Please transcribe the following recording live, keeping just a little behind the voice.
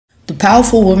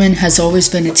powerful woman has always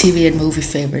been a TV and movie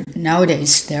favorite.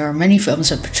 Nowadays, there are many films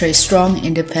that portray strong,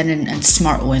 independent, and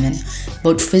smart women,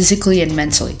 both physically and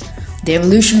mentally. The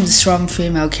evolution of the strong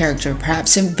female character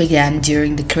perhaps began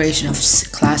during the creation of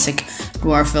classic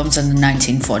noir films in the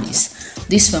 1940s.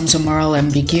 These films of moral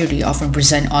ambiguity often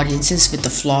present audiences with the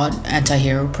flawed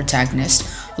anti-hero protagonist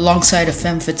alongside a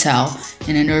femme fatale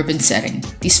in an urban setting.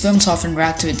 These films often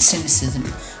react to its cynicism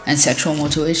and sexual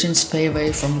motivations, pave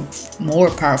way for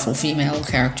more powerful female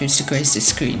characters to grace the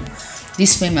screen.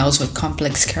 These females with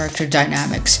complex character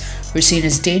dynamics were seen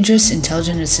as dangerous,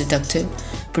 intelligent, and seductive,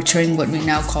 portraying what we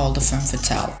now call the femme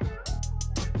fatale.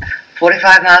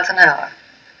 45 miles an hour.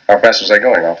 How fast was I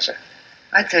going, officer?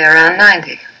 I'd say around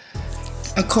 90.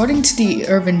 According to the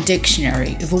Urban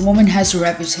Dictionary, if a woman has a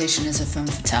reputation as a femme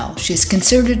fatale, she is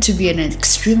considered to be an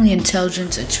extremely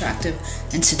intelligent, attractive,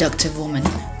 and seductive woman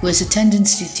who has a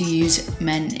tendency to use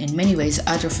men in many ways,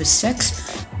 either for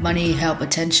sex, money, help,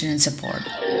 attention, and support.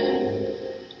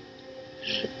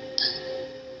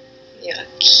 You're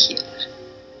cute.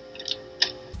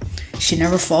 She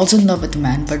never falls in love with the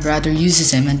man, but rather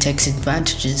uses him and takes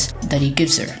advantages that he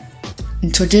gives her. In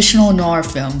traditional noir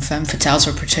film, femme fatales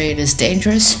are portrayed as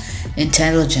dangerous,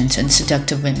 intelligent, and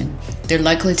seductive women. They're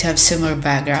likely to have similar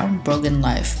background, broken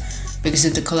life, because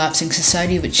of the collapsing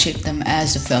society which shaped them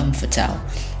as the femme fatale,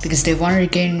 because they wanted to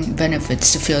gain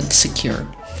benefits to feel secure.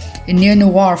 In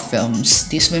neo-noir films,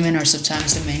 these women are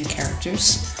sometimes the main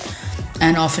characters,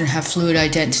 and often have fluid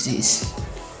identities.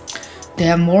 They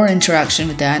have more interaction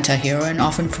with the anti-hero and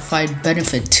often provide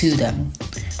benefit to them.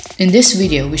 In this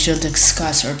video, we shall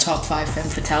discuss our top 5 femme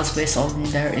fatales based on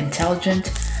their intelligence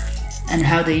and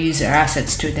how they use their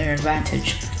assets to their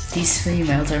advantage. These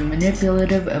females are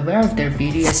manipulative, aware of their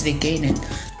beauty as they gain it,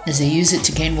 as they use it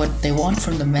to gain what they want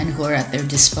from the men who are at their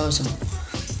disposal.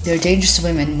 They are dangerous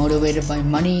women motivated by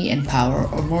money and power,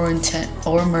 or more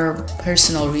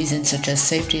personal reasons such as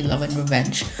safety, love, and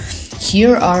revenge.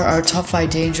 Here are our top 5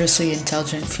 dangerously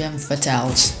intelligent femme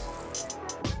fatales.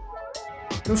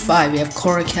 Number 5, we have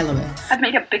Cora Kellaway. I've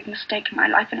made a big mistake in my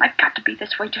life and I've got to be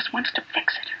this way just once to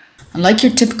fix it. Unlike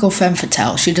your typical femme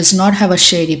fatale, she does not have a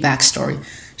shady backstory.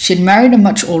 She had married a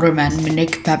much older man,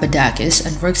 Nick Papadakis,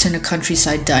 and works in a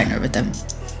countryside diner with him.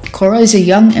 Cora is a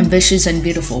young, ambitious, and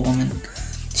beautiful woman.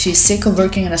 She is sick of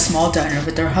working in a small diner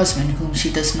with her husband, whom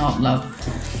she does not love.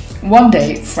 One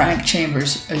day, Frank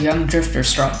Chambers, a young drifter,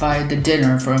 stopped by the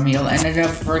dinner for a meal and ended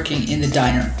up working in the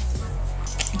diner.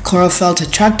 Cora felt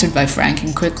attracted by Frank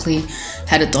and quickly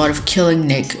had a thought of killing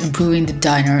Nick, improving the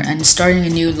diner, and starting a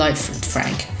new life with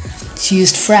Frank. She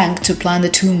used Frank to plan the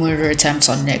 2 murder attempts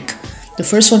on Nick. The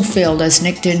first one failed as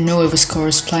Nick didn't know it was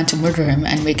Cora's plan to murder him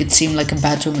and make it seem like a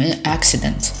bathroom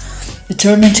accident.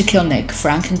 Determined to kill Nick,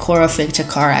 Frank and Cora faked a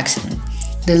car accident.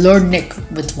 They lured Nick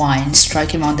with wine,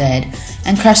 strike him on the head,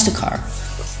 and crash the car.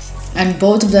 And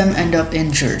both of them end up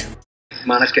injured.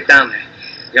 Come on, let's get down there.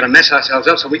 We gotta mess ourselves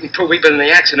up so we can prove we've been in the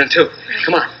accident too.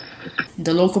 Come on.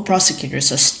 The local prosecutor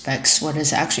suspects what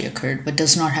has actually occurred, but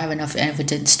does not have enough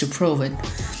evidence to prove it.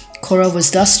 Cora was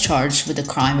thus charged with the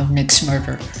crime of Nick's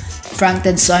murder. Frank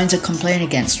then signs a complaint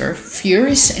against her.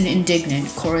 Furious and indignant,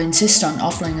 Cora insists on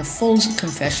offering a full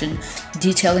confession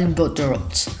detailing both their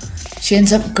roles. She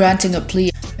ends up granting a plea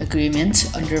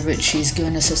agreement under which she is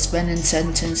given a suspended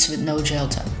sentence with no jail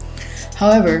time.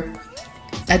 However,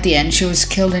 at the end, she was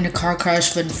killed in a car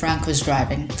crash when Frank was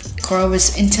driving. Cora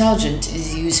was intelligent in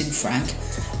using Frank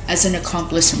as an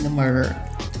accomplice in the murder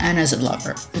and as a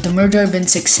lover. If the murder had been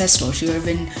successful, she would have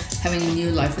been having a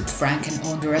new life with Frank and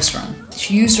owned a restaurant.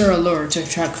 She used her allure to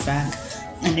attract Frank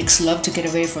and Nick's love to get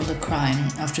away from the crime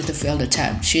after the failed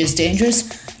attempt. She is dangerous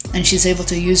and she's able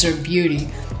to use her beauty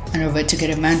and her wit to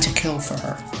get a man to kill for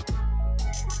her.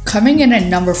 Coming in at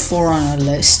number 4 on our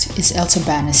list is Elsa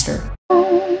Bannister.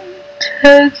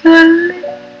 Take the lips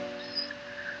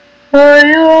for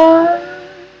your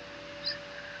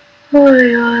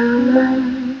love away.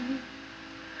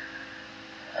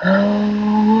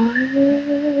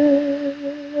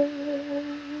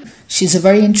 She's a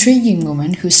very intriguing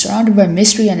woman who's surrounded by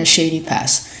mystery and a shady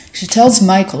past. She tells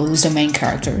Michael, who's the main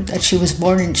character, that she was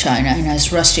born in China and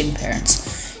has Russian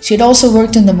parents. She had also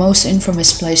worked in the most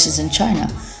infamous places in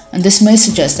China, and this may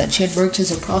suggest that she had worked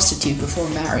as a prostitute before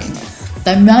marrying.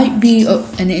 That might be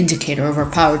an indicator of her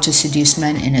power to seduce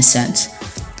men in a sense.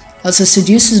 Elsa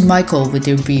seduces Michael with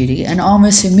her beauty, and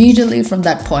almost immediately from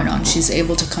that point on, she's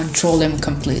able to control him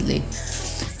completely.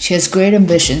 She has great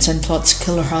ambitions and plots to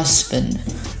kill her husband,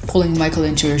 pulling Michael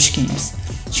into her schemes.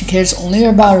 She cares only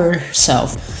about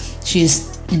herself. She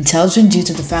is intelligent due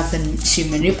to the fact that she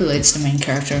manipulates the main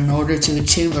character in order to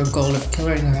achieve her goal of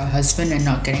killing her husband and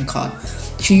not getting caught.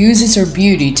 She uses her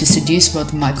beauty to seduce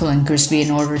both Michael and Grisby in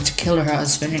order to kill her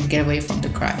husband and get away from the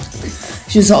crime.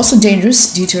 She is also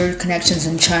dangerous due to her connections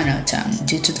in Chinatown.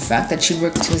 Due to the fact that she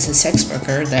worked as a sex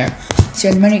worker there, she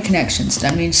had many connections.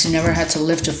 That means she never had to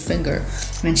lift a finger.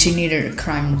 When she needed a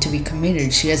crime to be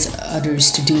committed, she has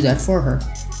others to do that for her.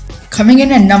 Coming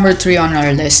in at number 3 on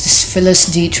our list is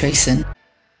Phyllis Dietrichson.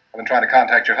 I've been trying to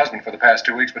contact your husband for the past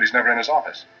 2 weeks, but he's never in his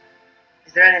office.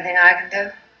 Is there anything I can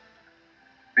do?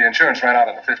 The insurance ran out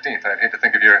on the 15th. I'd hate to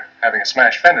think of you having a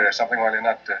smashed fender or something while you're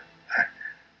not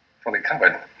fully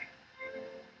covered.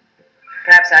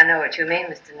 Perhaps I know what you mean,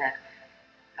 Mr. Neff.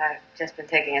 I've just been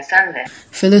taking a Sunday.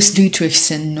 Phyllis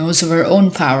Dietrichson knows of her own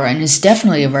power and is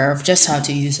definitely aware of just how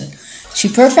to use it. She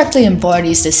perfectly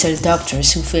embodies the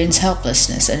seductress who feigns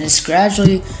helplessness and is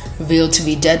gradually revealed to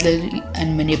be deadly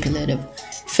and manipulative.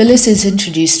 Phyllis is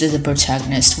introduced to the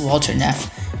protagonist, Walter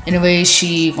Neff, in a way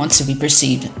she wants to be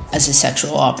perceived as a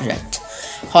sexual object.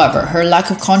 However, her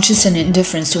lack of conscience and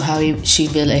indifference to how she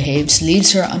behaves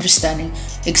leaves her understanding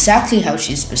exactly how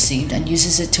she is perceived and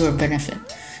uses it to her benefit.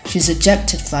 She is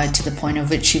objectified to the point of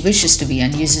which she wishes to be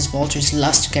and uses Walter's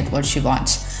lust to get what she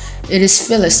wants. It is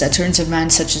Phyllis that turns a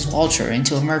man such as Walter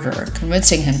into a murderer,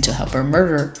 convincing him to help her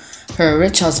murder her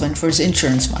rich husband for his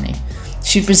insurance money.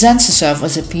 She presents herself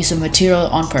as a piece of material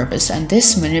on purpose, and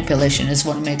this manipulation is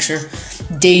what makes her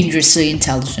dangerously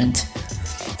intelligent.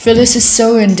 Phyllis is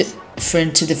so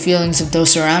indifferent to the feelings of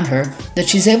those around her that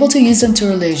she's able to use them to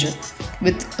her leisure.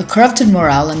 With a corrupted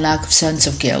morale and lack of sense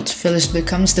of guilt, Phyllis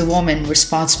becomes the woman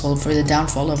responsible for the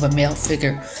downfall of a male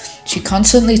figure. She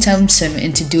constantly tempts him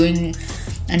into doing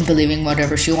and believing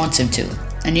whatever she wants him to,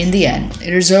 and in the end,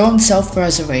 it is her own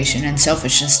self-preservation and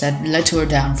selfishness that led to her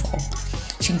downfall.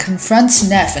 She confronts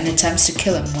Neff and attempts to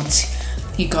kill him once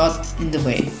he got in the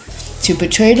way. She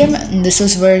betrayed him, and this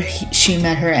was where she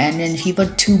met her end, and he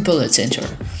put 2 bullets into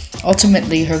her.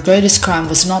 Ultimately, her greatest crime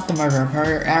was not the murder, but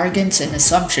her arrogance and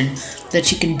assumption that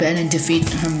she can bend and defeat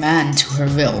her man to her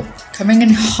will. Coming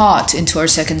in hot into our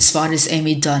second spot is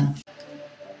Amy Dunn.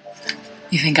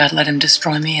 You think I'd let him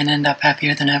destroy me and end up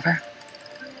happier than ever?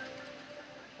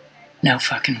 No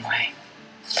fucking way.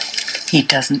 He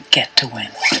doesn't get to win.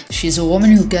 She's a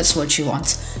woman who gets what she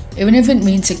wants, even if it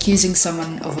means accusing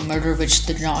someone of a murder which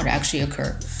did not actually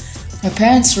occur. Her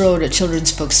parents wrote a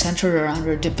children's book centered around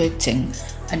her depicting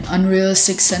an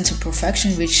unrealistic sense of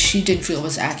perfection which she didn't feel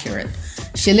was accurate.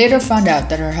 She later found out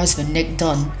that her husband, Nick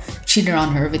Dunn, cheated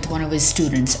on her with one of his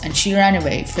students, and she ran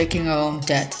away, faking her own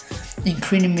death,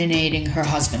 incriminating her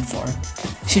husband for it.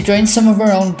 She drained some of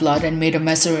her own blood and made a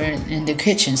mess of it in the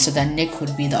kitchen so that Nick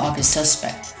would be the obvious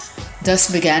suspect.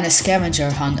 Thus began a scavenger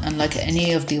hunt unlike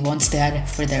any of the ones they had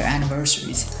for their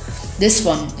anniversaries. This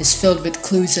one is filled with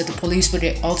clues that the police would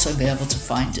also be able to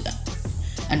find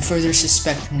and further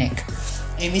suspect Nick.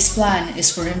 Amy's plan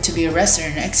is for him to be arrested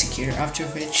and executed, after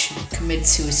which he commits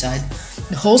suicide.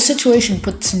 The whole situation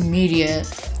puts the media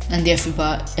and the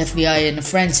FBI in a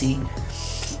frenzy,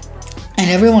 and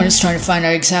everyone is trying to find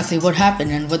out exactly what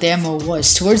happened and what the MO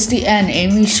was. Towards the end,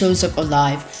 Amy shows up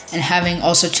alive and having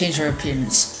also changed her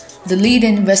appearance. The lead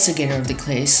investigator of the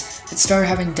case had started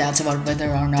having doubts about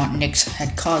whether or not Nick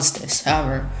had caused this.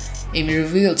 However, Amy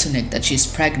revealed to Nick that she's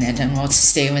pregnant and wants to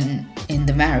stay in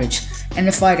the marriage, and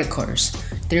a fight occurs.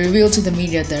 They reveal to the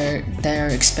media that they're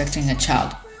expecting a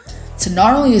child. So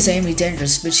not only is Amy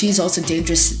dangerous, but she's also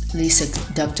dangerously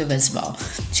seductive as well.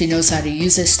 She knows how to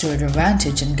use this to her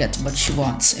advantage and get what she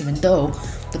wants, even though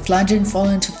the plan didn't fall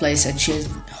into place as she had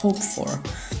hoped for.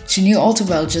 She knew all too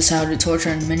well just how to torture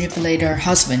and manipulate her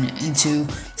husband into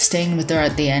staying with her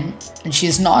at the end, and she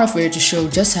is not afraid to show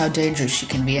just how dangerous she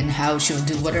can be and how she will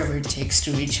do whatever it takes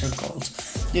to reach her goals,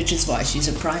 which is why she's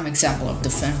a prime example of the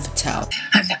femme fatale.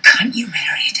 I'm the cunt you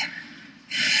married.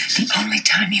 The only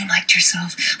time you liked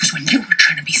yourself was when you were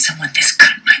trying to be someone this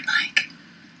cunt might like.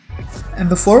 And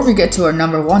before we get to our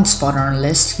number 1 spot on our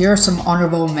list, here are some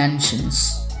honorable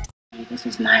mentions. This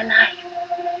is my life.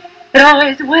 It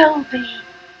always will be.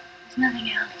 There's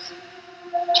nothing else.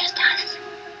 Just us.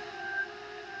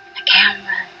 The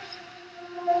cameras.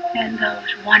 And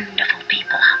those wonderful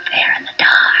people out there in the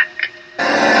dark.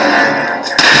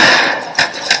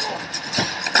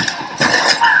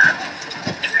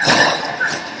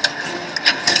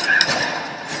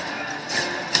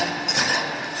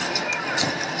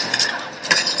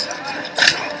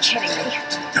 Kidding me?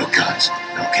 No guns,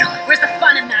 no killing. Where's the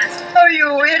fun in that? Oh,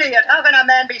 you idiot! How can a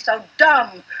man be so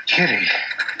dumb? Kitty.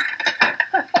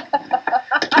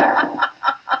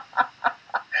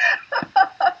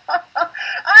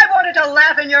 I wanted to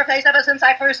laugh in your face ever since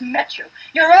I first met you.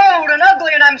 You're old and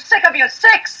ugly and I'm sick of you.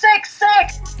 Sick, sick,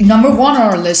 sick! Number 1 on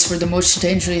our list for the most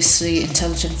dangerously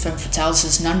intelligent femme fatales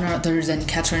is none other than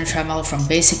Catherine Trammell from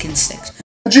Basic Instinct.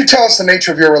 Would you tell us the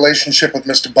nature of your relationship with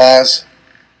Mr. Boz?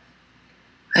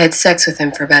 I had sex with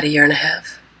him for about 1.5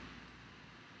 years.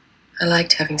 I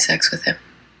liked having sex with him.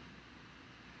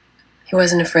 He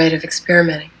wasn't afraid of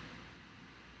experimenting.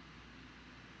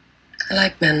 I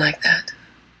like men like that.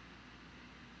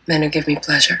 Men who give me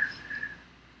pleasure.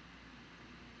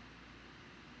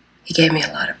 He gave me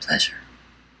a lot of pleasure.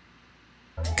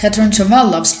 Catherine Trammell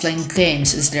loves playing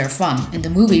games as they're fun. In the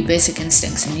movie Basic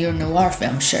Instincts, a neo-noir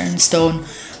film, Sharon Stone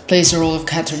plays the role of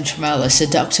Catherine Trammell, a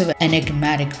seductive,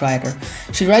 enigmatic writer.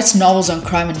 She writes novels on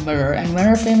crime and murder, and when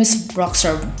her famous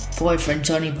rockstar boyfriend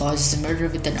Johnny Boz is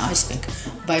murdered with an ice pick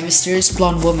by a mysterious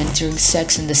blonde woman during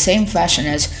sex in the same fashion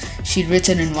as she'd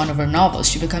written in one of her novels,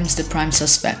 she becomes the prime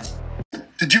suspect.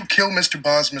 Did you kill Mr.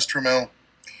 Boz, Miss Trammell?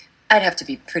 I'd have to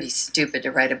be pretty stupid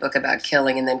to write a book about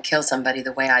killing and then kill somebody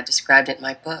the way I described it in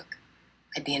my book.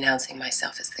 I'd be announcing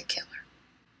myself as the killer.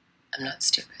 I'm not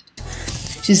stupid.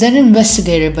 She's then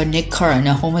investigated by Nick Curran,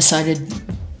 a homicide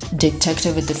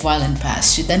detective with a violent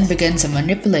past. She then begins a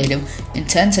manipulative,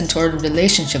 intense, and torrid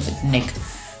relationship with Nick,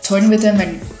 toying with him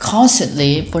and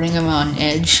constantly putting him on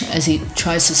edge as he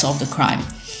tries to solve the crime.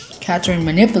 Catherine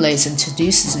manipulates and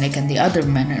seduces Nick and the other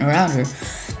men around her,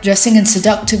 dressing in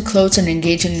seductive clothes and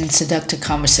engaging in seductive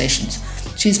conversations.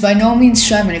 She is by no means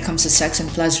shy when it comes to sex and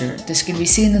pleasure. This can be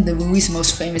seen in the movie's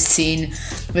most famous scene,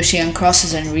 where she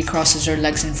uncrosses and recrosses her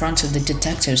legs in front of the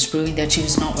detectives, proving that she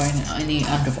was not wearing any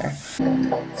underwear.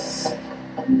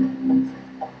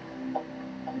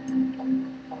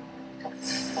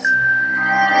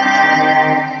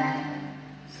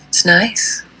 It's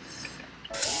nice.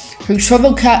 Her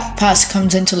troubled past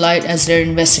comes into light as they're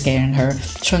investigating her,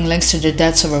 showing links to the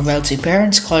deaths of her wealthy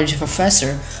parents, college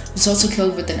professor, who was also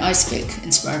killed with an ice pick,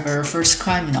 inspired by her first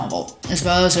crime novel, as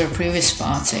well as her previous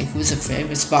fiancé, who was a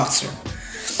famous boxer.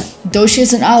 Though she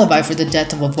has an alibi for the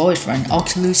death of a boyfriend, all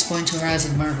clues point to her as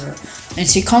a murderer, and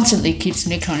she constantly keeps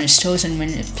Nick on his toes and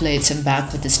manipulates him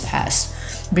back with his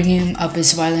past, bringing up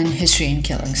his violent history and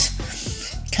killings.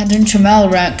 Catherine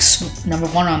Trammell ranks number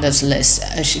 1 on this list,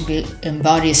 as she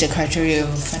embodies the criteria of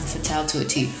a femme fatale to a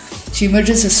T. She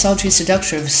emerges as sultry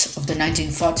seductress of the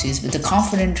 1940s with a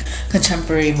confident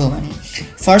contemporary woman,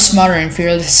 far smarter and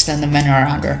fearless than the men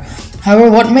around her.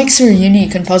 However, what makes her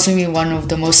unique and possibly one of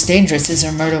the most dangerous is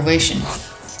her motivation.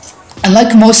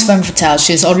 Unlike most femme fatales,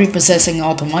 she is already possessing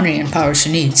all the money and power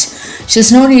she needs. She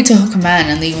has no need to hook a man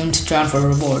and leave him to drown for a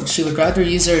reward. She would rather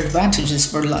use her advantages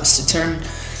for lust to turn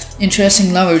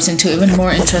interesting lovers into even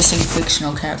more interesting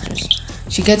fictional characters.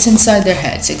 She gets inside their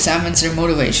heads, examines their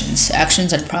motivations,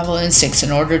 actions, and primal instincts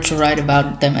in order to write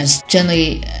about them as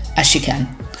gently as she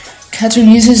can. Catherine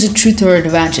uses the truth to her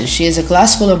advantage. She has a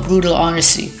glass full of brutal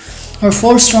honesty. Her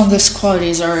 4 strongest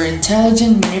qualities are her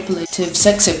intelligent, manipulative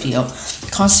sex appeal,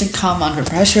 constant calm under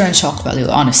pressure, and shock value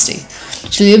honesty.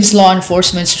 She leaves law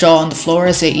enforcement's jaw on the floor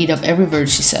as they eat up every word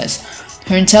she says.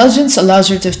 Her intelligence allows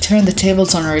her to turn the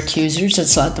tables on her accusers and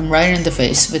slap them right in the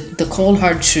face with the cold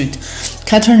hard truth.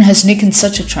 Catherine has Nick in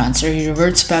such a trance that he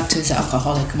reverts back to his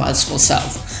alcoholic, lustful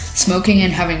self, smoking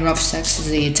and having rough sex as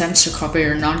he attempts to copy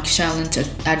her nonchalant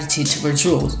attitude towards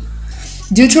rules.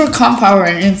 Due to her calm power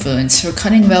and influence, her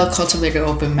cunning, well-cultivated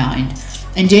open mind,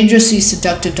 and dangerously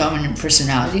seductive dominant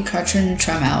personality, Catherine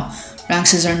Trammell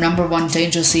ranks as our number 1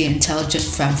 dangerously intelligent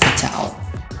femme fatale.